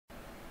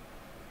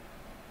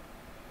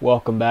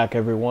Welcome back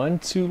everyone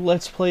to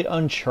Let's Play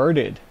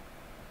Uncharted.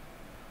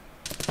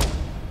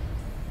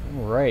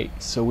 Alright,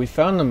 so we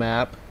found the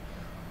map.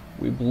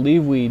 We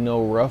believe we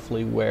know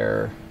roughly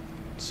where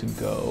to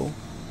go.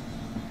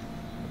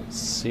 Let's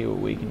see what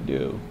we can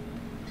do.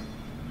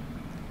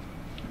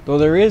 Though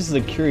there is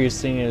the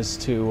curious thing as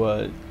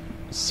to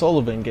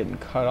Sullivan getting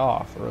cut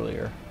off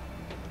earlier.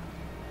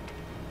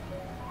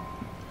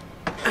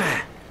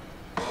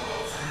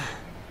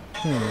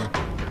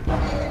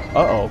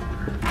 Uh-oh.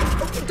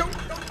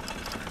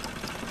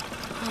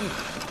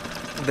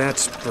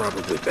 That's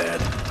probably bad.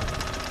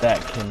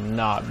 That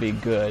cannot be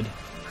good.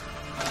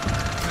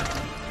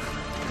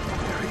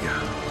 There we go.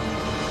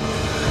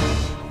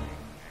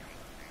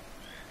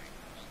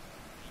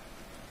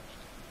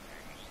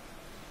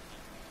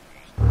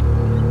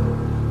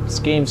 This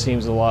game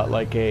seems a lot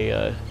like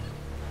a,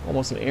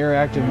 almost an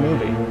interactive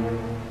movie.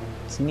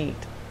 It's neat.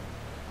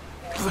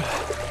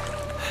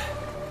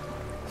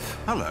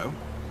 Hello.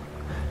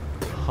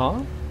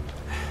 Huh?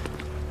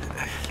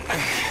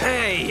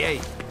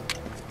 Hey!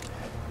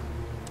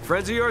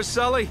 Friends of yours,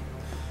 Sully?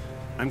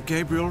 I'm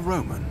Gabriel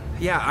Roman.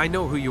 Yeah, I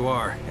know who you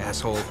are,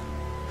 asshole.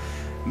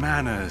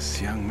 Manners,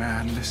 young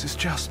man. This is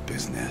just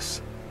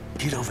business.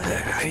 Get over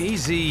there.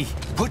 Easy.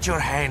 Put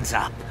your hands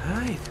up.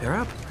 Hi, they're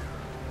up.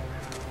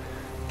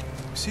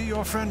 See,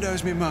 your friend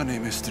owes me money,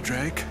 Mr.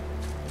 Drake.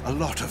 A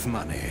lot of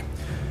money.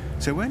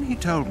 So when he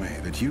told me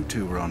that you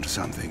two were onto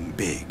something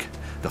big,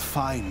 the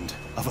find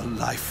of a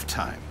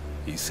lifetime,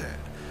 he said,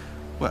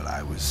 well,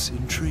 I was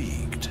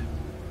intrigued.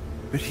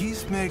 But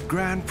he's made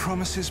grand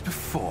promises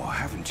before,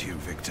 haven't you,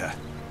 Victor?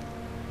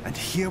 And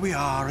here we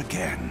are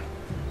again.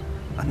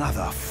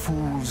 Another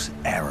fool's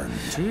errand.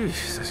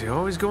 Jeez, does he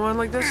always go on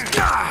like this?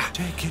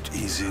 Take it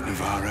easy,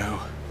 Navarro.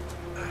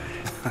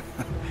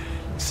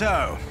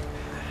 So,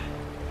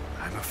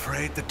 I'm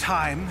afraid the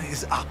time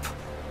is up.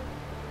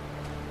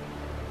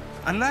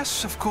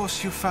 Unless, of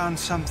course, you found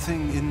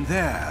something in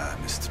there,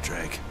 Mr.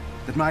 Drake,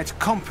 that might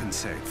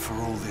compensate for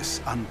all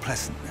this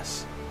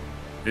unpleasantness.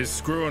 He's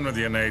screwing with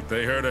you, Nate.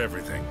 They heard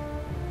everything.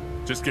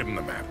 Just give him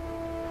the map.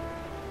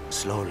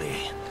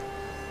 Slowly.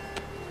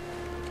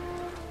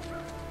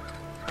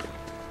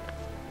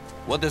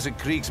 What does a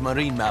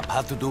Kriegsmarine map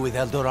have to do with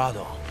El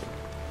Dorado?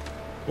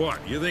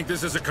 What, you think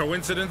this is a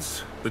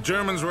coincidence? The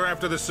Germans were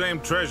after the same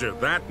treasure.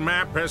 That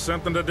map has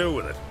something to do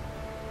with it.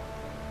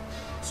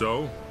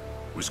 So,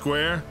 we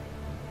square?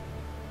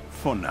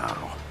 For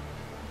now.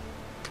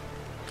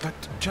 But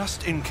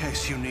just in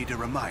case you need a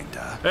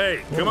reminder...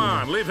 Hey, come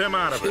on, leave him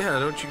out of it. Yeah,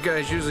 don't you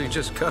guys usually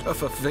just cut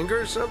off a finger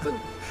or something?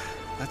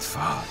 That's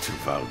far too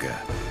vulgar.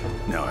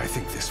 No, I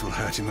think this will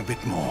hurt him a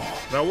bit more.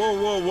 Now,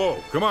 whoa.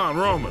 Come on,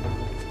 Roman.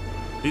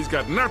 He's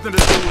got nothing to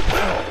do with...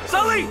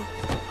 Sully! Oh,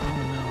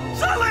 no.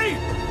 Sully!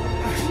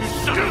 You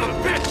son of a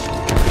bitch!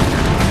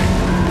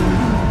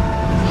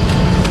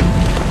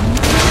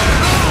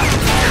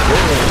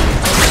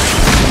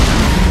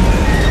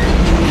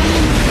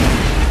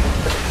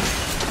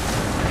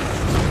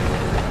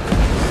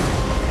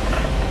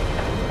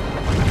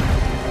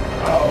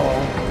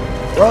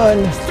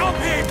 Run! Stop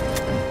him!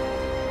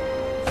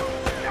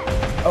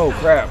 Oh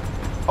crap.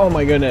 Oh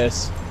my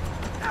goodness.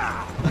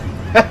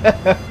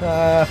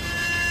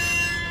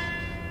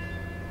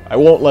 I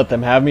won't let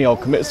them have me, I'll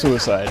commit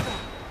suicide.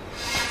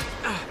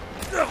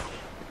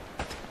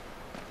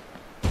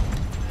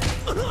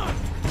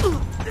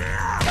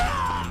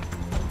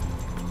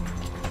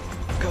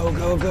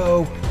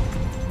 Go.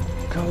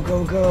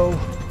 Go.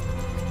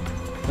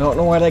 I don't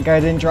know why that guy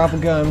didn't drop a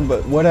gun,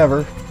 but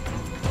whatever.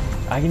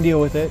 I can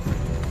deal with it.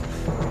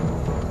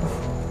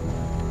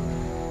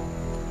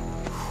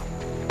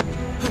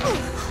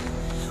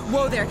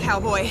 Whoa there,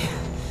 cowboy.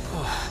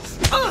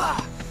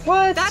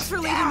 What? That's for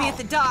leaving me at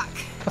the dock.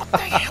 What the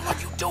hell are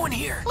you doing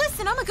here?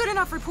 Listen, I'm a good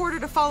enough reporter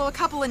to follow a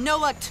couple of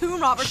no-luck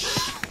tomb robbers.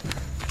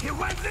 He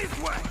went this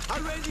way!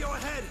 I'll raise your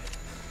head!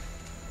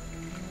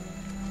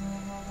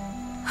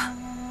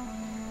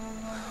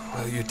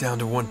 Well, you're down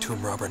to one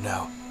tomb robber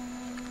now.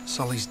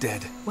 Sully's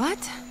dead.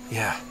 What?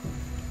 Yeah.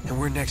 And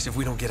we're next if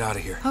we don't get out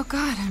of here. Oh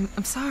God,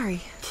 I'm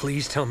sorry.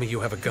 Please tell me you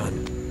have a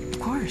gun. Of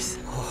course.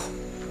 Oh,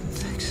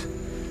 thanks.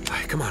 All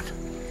right, come on.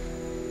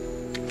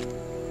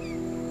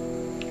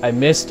 I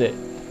missed it.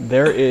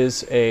 There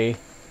is a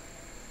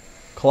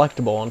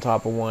collectible on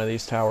top of one of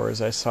these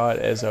towers. I saw it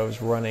as I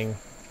was running,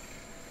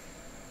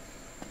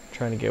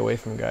 trying to get away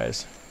from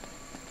guys.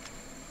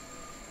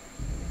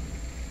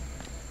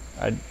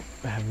 I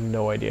have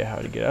no idea how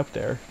to get up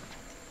there.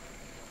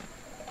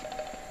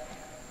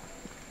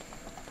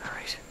 All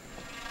right.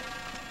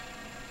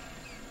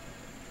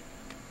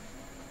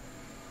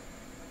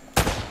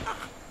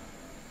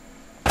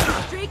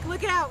 Drake,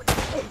 look out!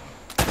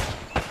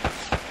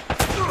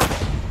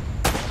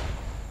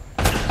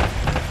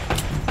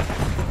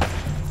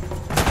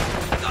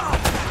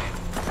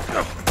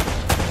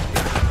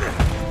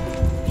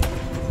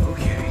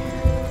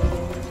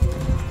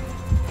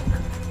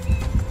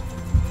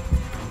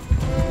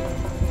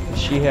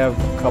 Does she have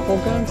a couple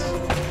guns?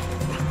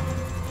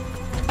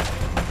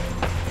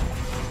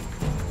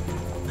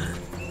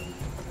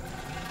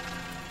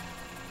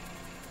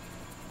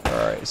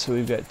 Alright, so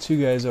we've got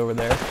two guys over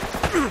there.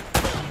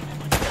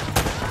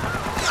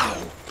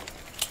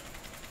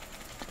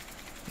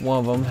 One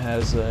of them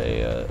has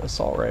a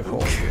assault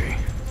rifle. Okay.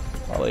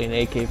 Probably an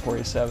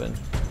AK-47.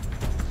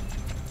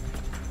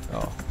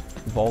 Oh,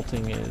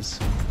 vaulting is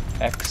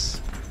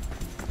X.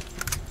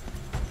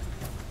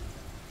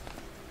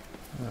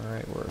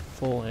 Alright, we're at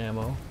full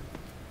ammo.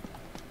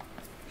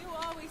 You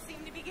always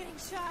seem to be getting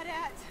shot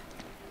at.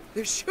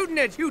 They're shooting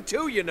at you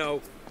too, you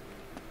know.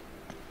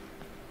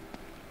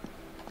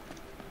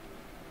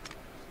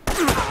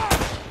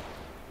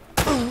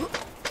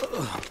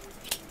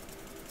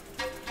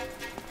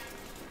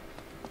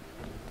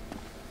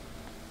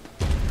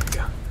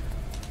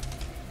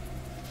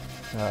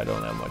 I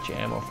don't have much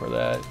ammo for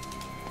that.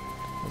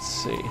 Let's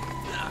see.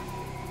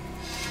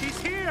 He's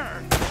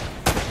here!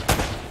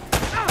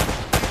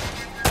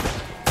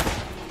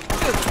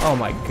 Oh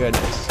my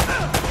goodness.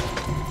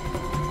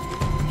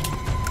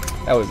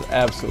 That was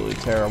absolutely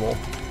terrible.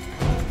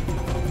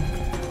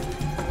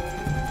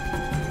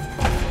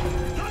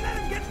 Don't let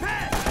him get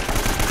past!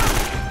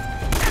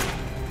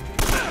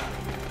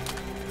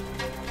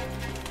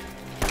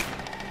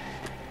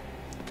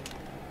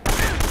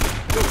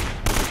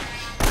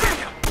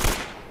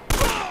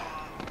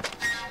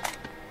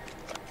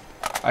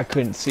 I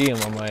couldn't see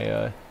him on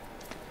my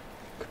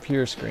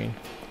computer screen.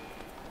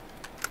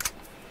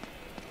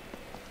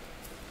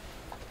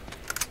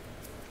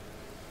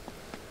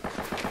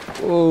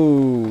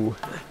 Whoa.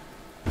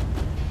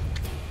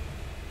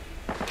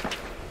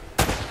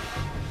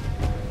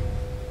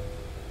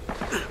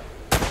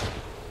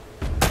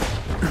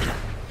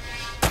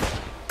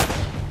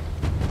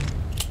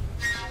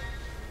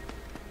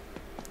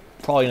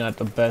 Probably not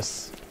the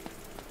best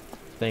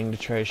thing to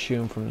try to shoot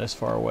him from this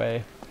far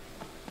away.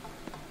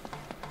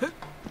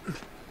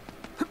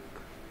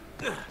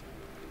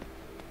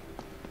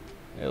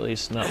 At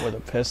least not with a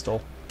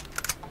pistol.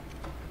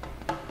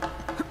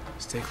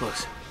 Stay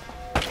close.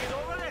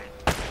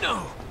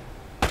 No.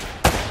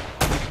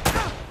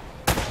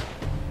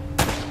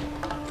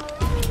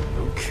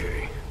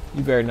 Okay.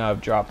 You better not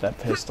have dropped that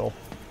pistol.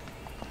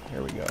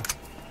 Here we go.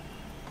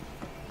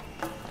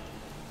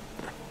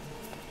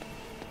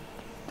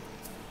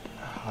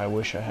 I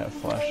wish I had a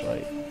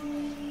flashlight.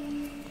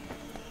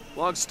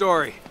 Long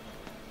story.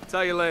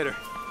 Tell you later.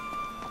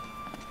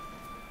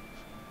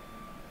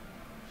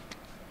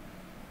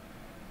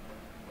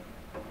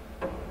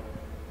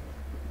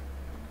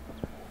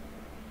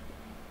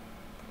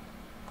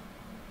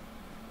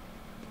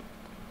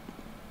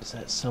 Is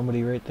that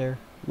somebody right there?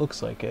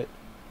 Looks like it.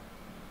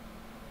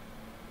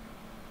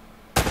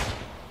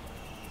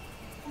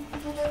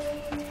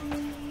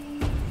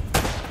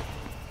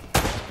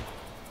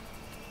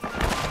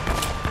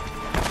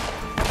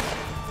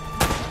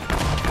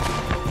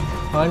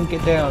 Hun,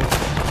 get down.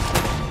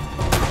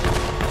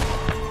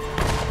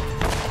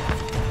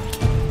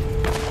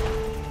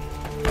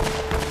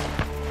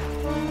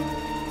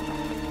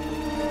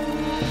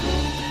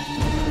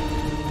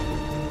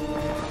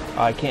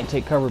 I can't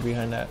take cover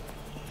behind that.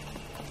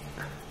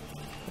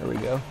 There we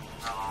go.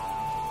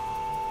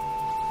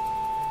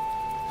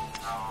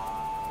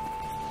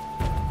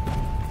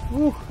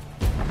 Woo.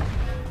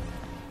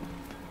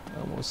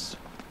 Almost.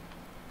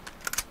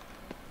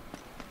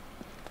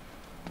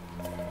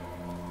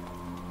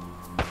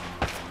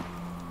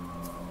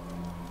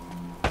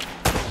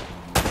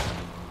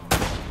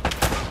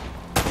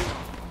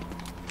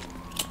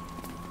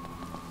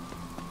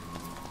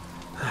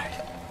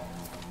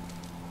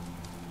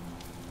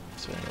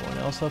 Is there anyone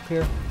else up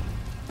here?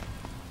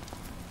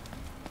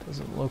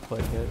 Doesn't look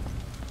like it.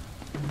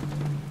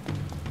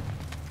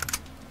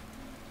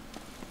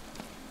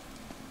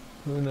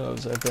 Who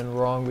knows? I've been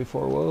wrong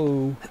before.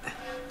 Whoa.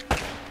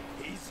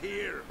 He's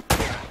here!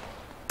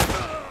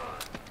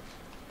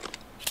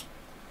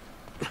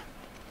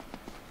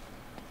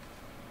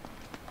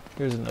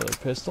 Here's another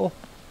pistol.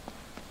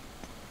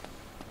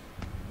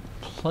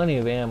 Plenty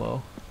of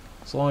ammo,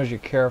 as long as you're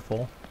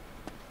careful.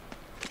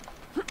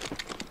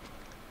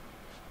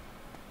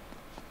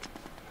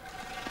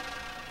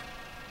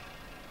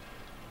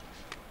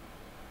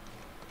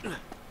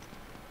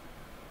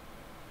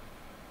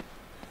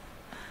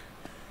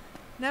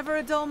 Never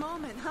a dull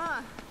moment,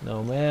 huh?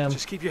 No, ma'am.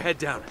 Just keep your head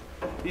down.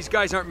 These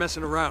guys aren't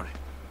messing around.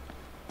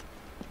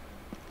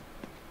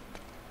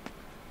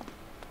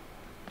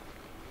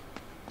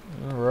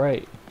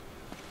 Alright.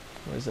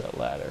 Where's that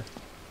ladder?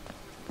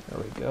 There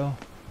we go.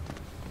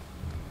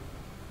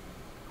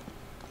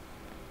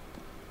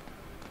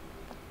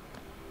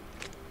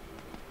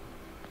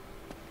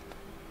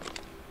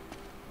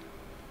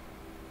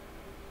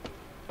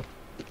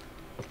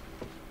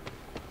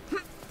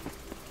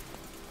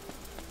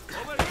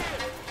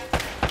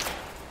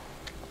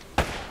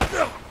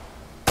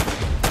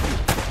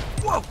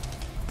 Whoa!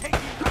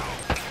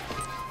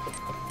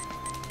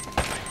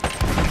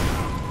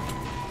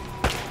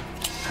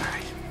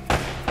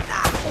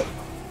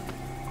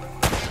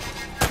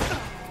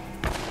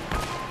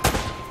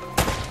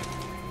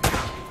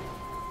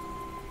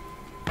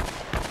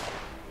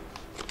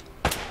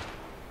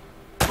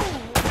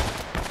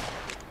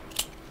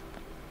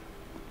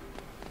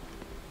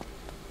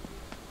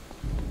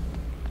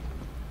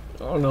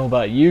 don't know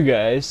about you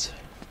guys.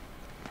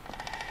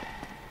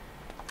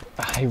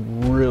 I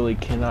really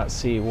cannot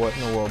see what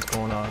in the world's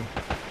going on.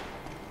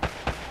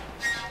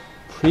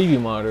 Preview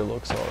monitor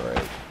looks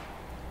alright.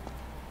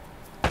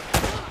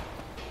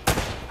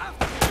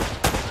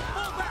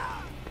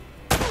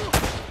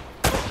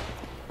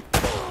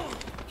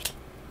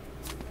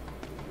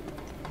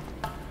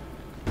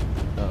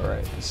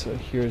 Alright, so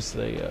here's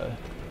the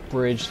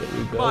bridge that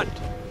we built. Come on,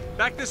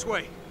 back this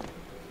way.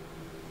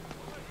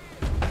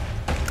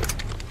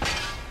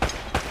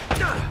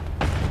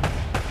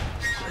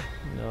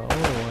 No, I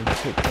want to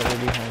take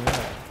cover behind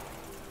that.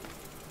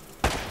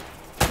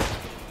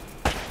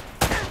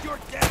 You're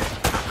dead.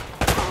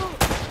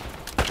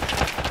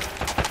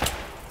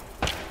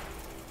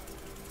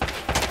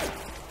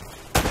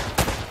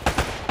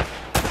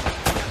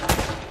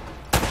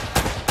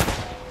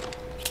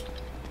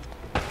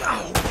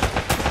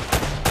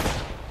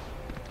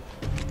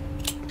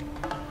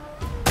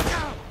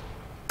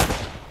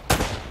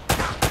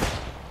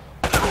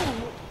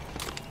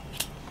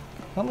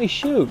 Let me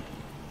shoot.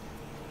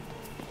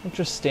 Don't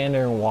just stand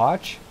there and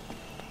watch.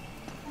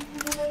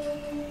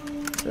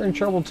 You're in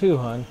trouble too,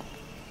 hon.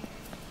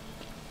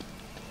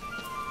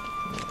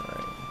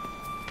 Alright.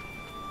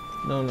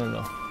 No, no,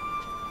 no.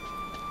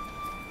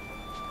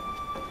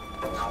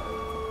 I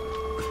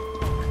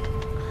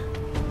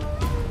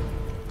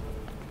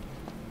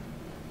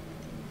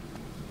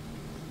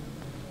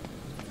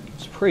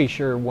was pretty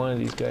sure one of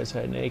these guys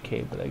had an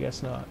AK, but I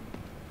guess not.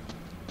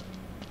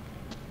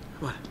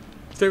 Come on,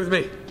 stay with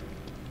me.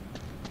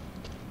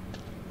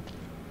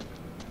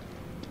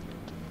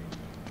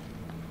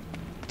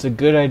 It's a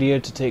good idea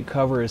to take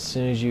cover as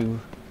soon as you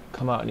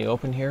come out in the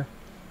open here.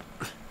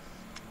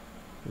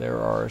 There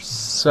are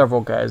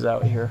several guys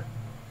out here.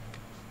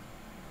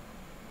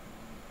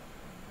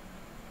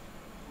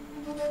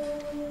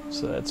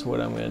 So that's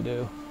what I'm going to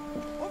do.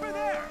 Over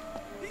there!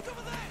 He's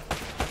over there!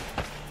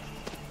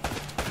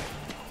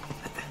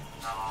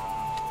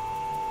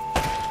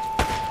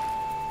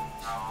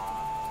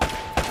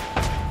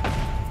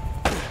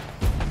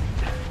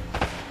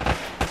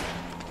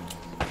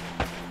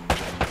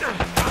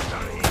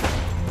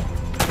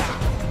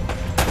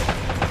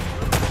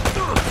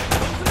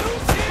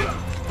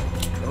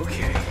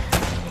 Okay.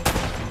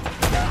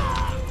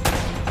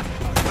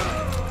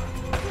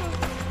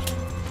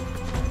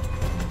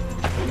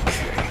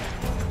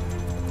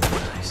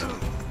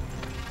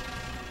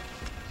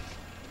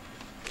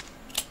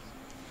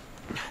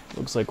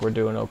 Looks like we're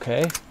doing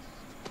okay.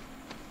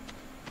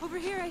 Over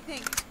here, I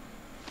think.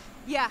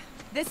 Yeah,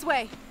 this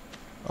way.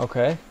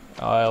 Okay,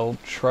 I'll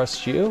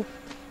trust you.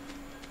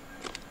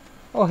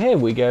 Oh hey,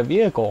 we got a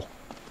vehicle.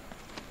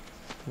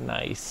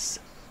 Nice.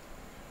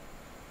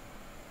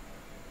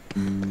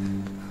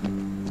 You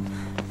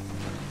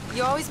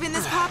always been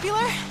this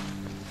popular?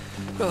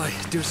 Well, I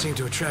do seem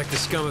to attract the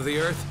scum of the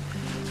earth.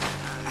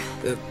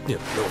 Yeah,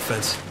 no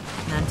offense.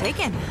 None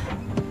taken.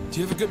 Do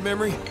you have a good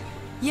memory?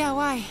 Yeah,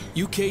 why?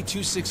 UK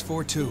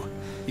 2642.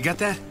 You got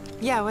that?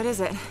 Yeah, what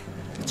is it?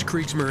 It's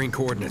Kriegsmarine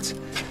coordinates.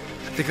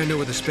 I think I know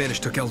where the Spanish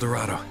took El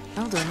Dorado.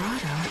 El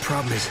Dorado? The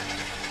problem is,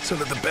 so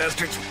that the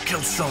bastards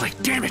killed Sully.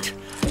 Damn it!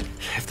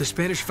 If the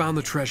Spanish found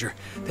the treasure,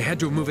 they had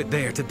to move it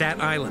there, to that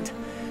island.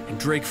 And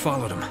Drake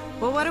followed them.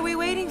 Well, what are we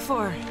waiting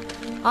for?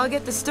 I'll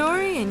get the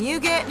story, and you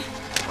get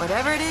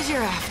whatever it is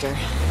you're after.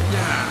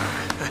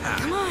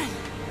 Come on.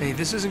 Hey,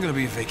 this isn't gonna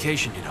be a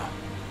vacation, you know.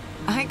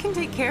 I can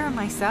take care of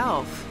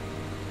myself.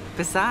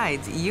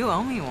 Besides, you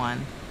owe me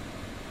one.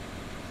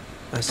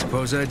 I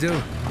suppose I do.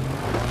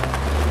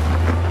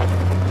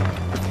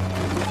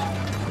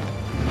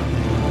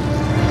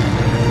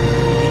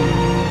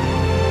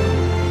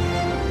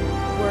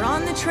 We're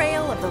on the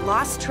trail of the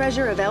lost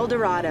treasure of El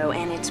Dorado,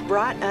 and it's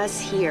brought us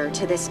here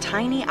to this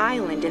tiny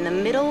island in the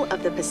middle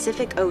of the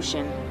Pacific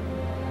Ocean.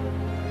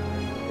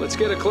 Let's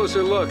get a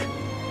closer look.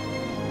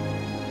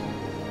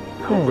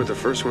 I hope we're the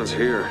first ones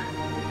here.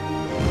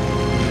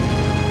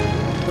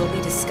 Will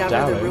we discover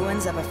Doubt the it.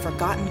 ruins of a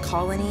forgotten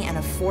colony and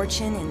a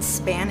fortune in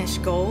Spanish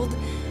gold?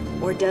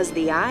 Or does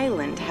the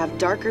island have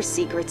darker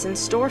secrets in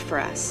store for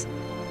us?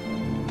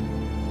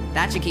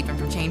 That should keep him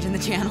from changing the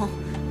channel.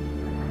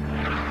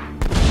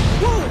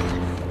 Whoa!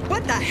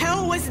 What the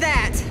hell was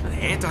that? An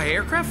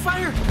anti-aircraft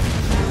fire?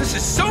 This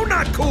is so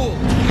not cool!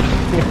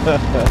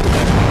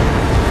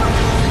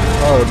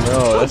 Oh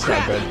no, that's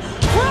not crap. good.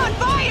 We're on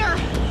fire!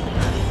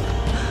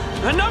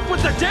 Enough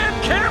with the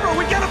damn camera!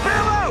 We gotta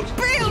bail out!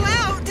 Bail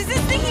out? Does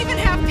this thing even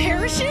have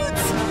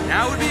parachutes?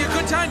 Now would be a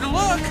good time to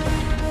look.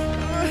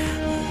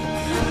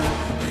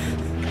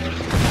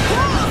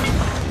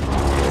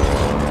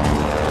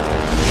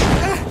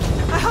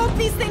 I hope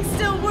these things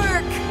still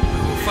work.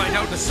 We'll find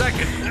out in a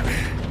second.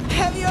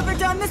 Have you ever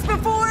done this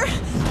before?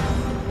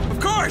 Of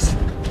course!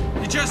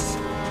 You just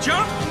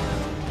jump,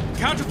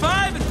 count to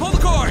 5, and pull the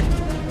cord.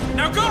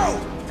 Now go!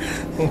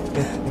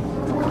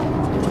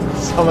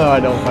 Somehow I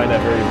don't find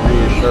that very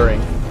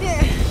reassuring.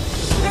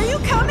 Are you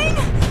coming?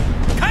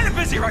 Kind of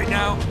busy right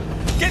now.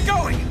 Get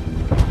going!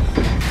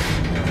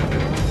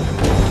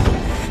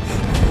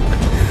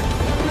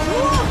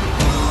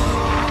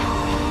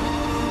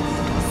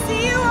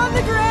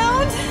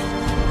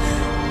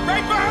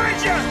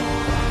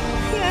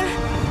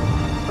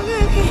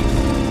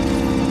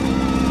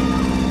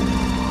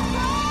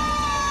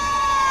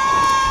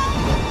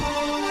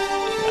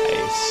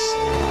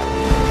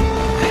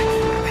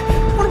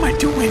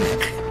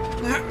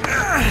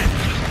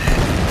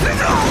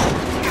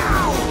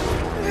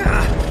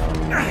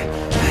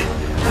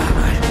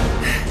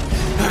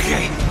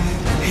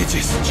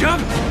 Just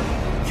jump,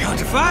 count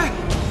to 5,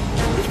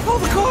 and pull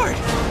the cord.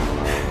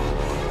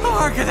 How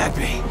hard could that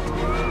be?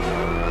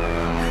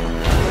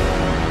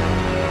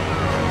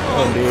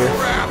 Oh dear.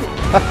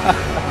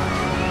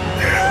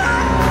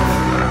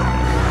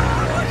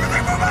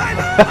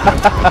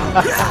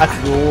 I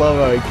love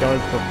how he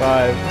counts to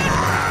 5.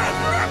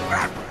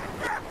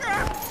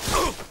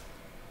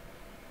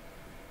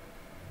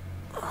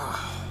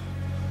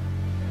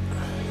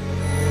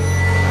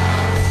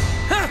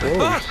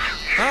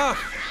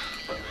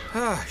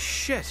 Oh,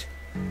 shit.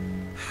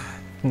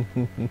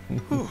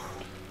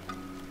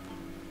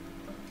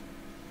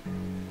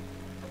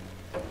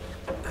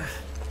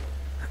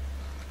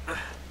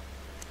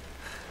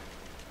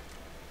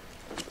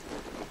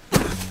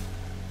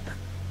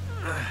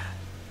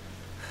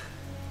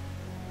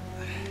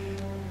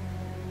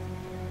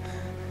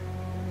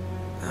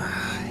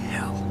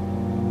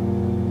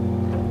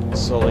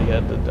 Sully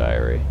had the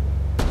diary.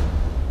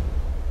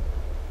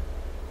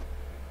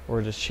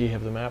 Or does she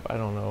have the map? I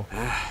don't know.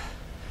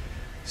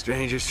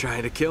 Strangers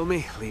trying to kill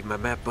me, leave my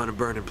map on a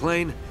burning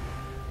plane.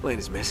 Plane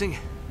is missing.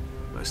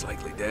 Most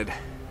likely dead.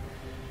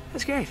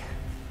 That's great.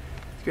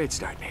 It's a great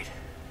start, Nate.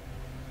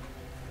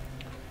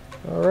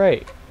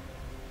 Alright.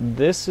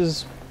 This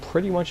is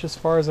pretty much as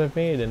far as I've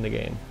made in the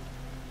game.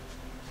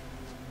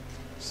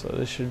 So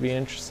this should be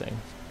interesting.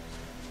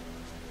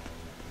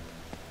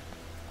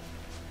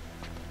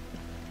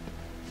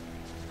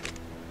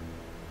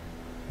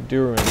 I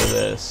do remember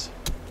this.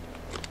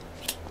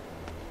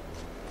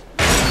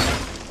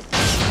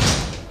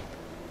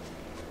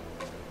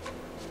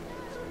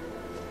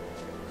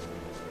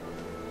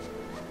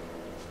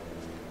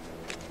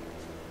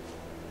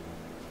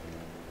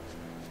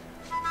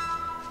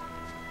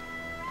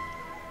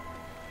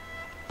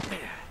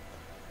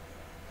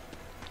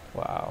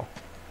 Wow.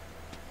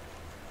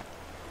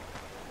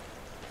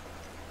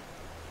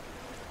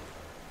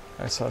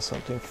 I saw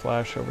something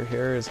flash over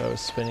here as I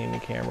was spinning the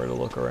camera to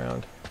look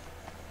around.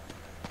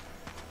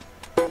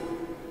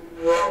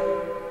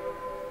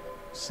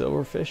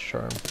 Silverfish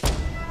charm.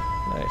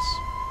 Nice.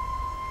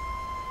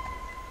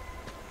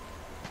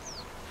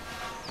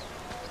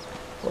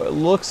 Well, it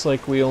looks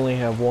like we only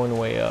have one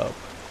way up.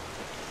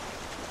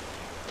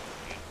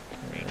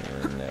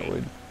 And that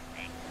would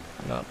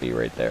not be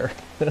right there.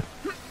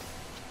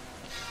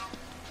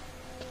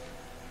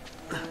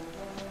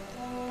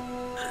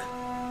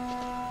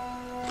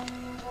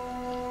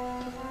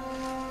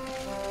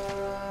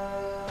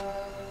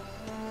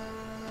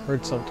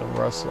 Heard something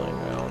rustling.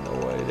 I don't know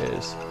what it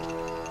is.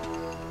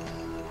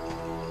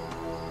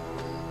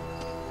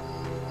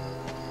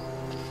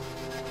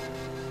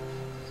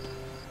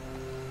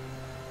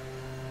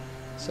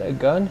 Is that a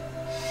gun?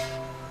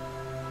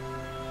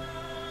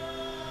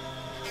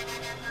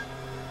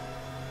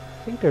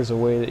 I think there's a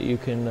way that you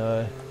can,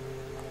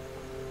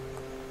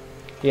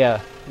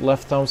 yeah,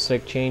 left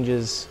thumbstick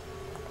changes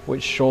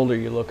which shoulder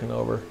you're looking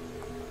over.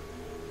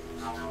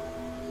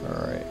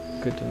 Alright,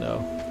 good to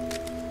know.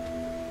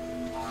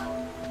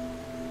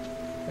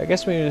 I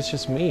guess maybe it's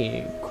just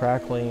me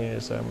crackling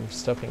as I'm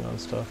stepping on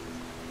stuff.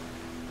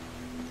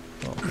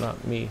 Well,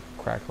 not me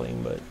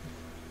crackling, but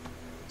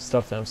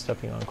stuff that I'm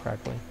stepping on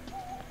crackling.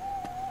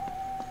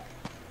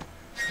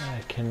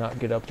 I cannot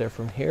get up there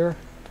from here.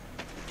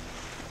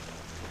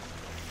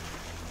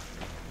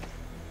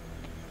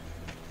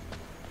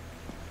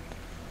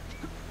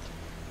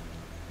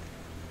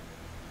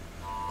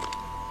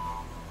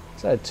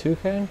 Is that a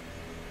toucan?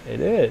 It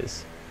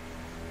is.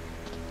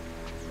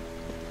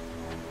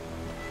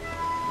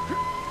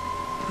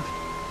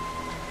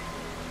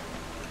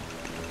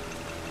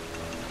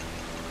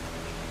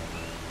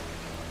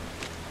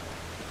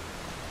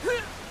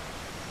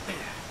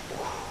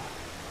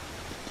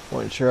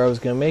 Wasn't sure I was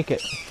gonna make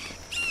it.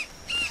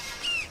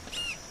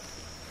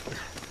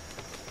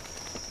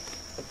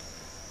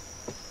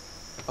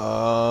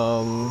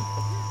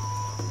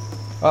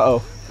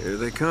 Uh-oh. Here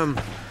they come.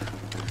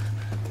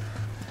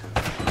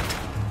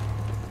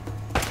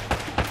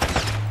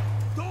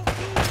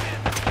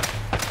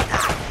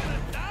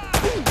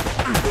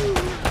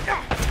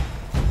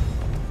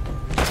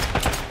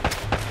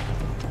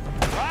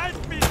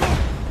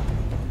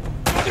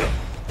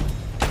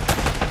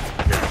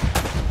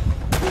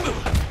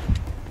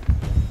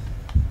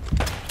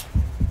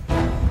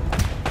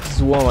 This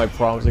is one of my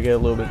problems. I get a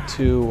little bit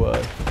too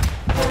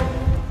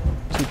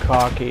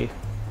cocky.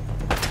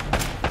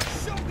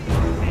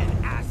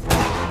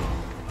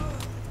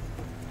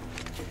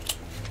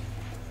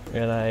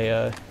 And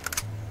I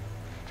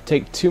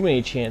take too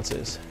many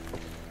chances.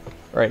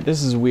 Alright,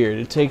 this is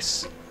weird.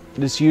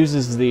 This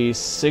uses the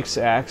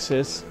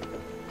 6-axis,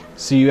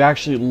 so you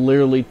actually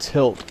literally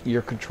tilt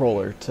your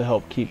controller to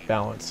help keep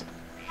balance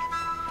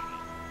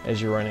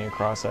as you're running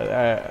across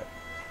that.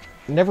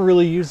 I never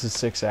really used the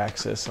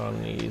 6-axis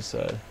on these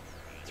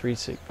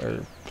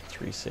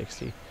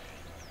 360.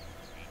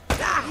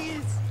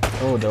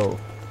 Oh no.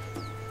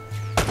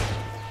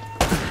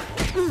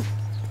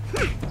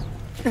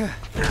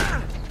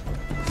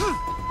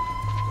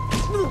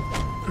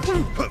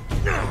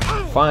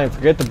 Fine,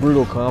 forget the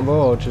brutal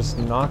combo. I'll just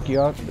knock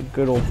you out the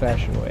good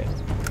old-fashioned way.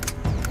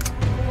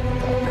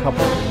 Got a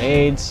couple of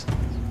grenades.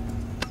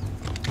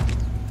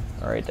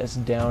 Alright, that's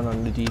down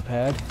on the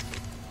D-pad.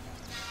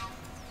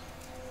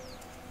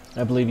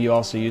 I believe you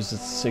also use the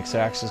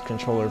 6-axis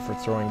controller for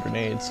throwing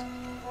grenades.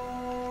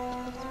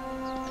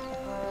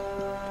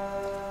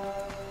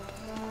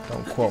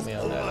 Don't quote me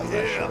on that, I'm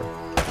not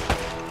sure.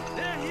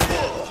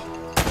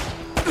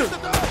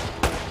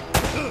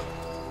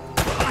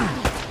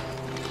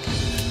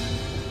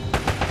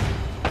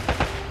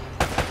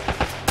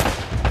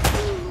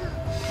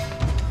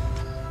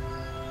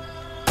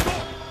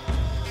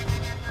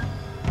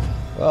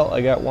 Well,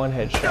 I got one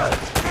headshot.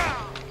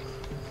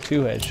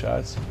 2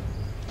 headshots.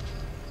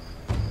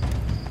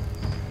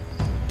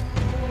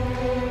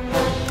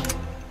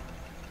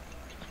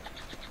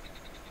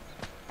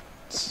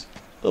 It's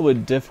a little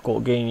bit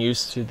difficult getting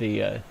used to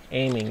the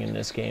aiming in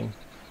this game.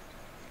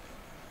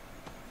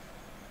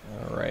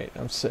 Alright,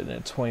 I'm sitting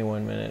at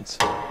 21 minutes.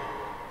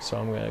 So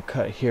I'm going to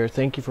cut here.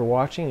 Thank you for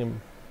watching,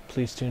 and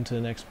please tune to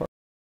the next part.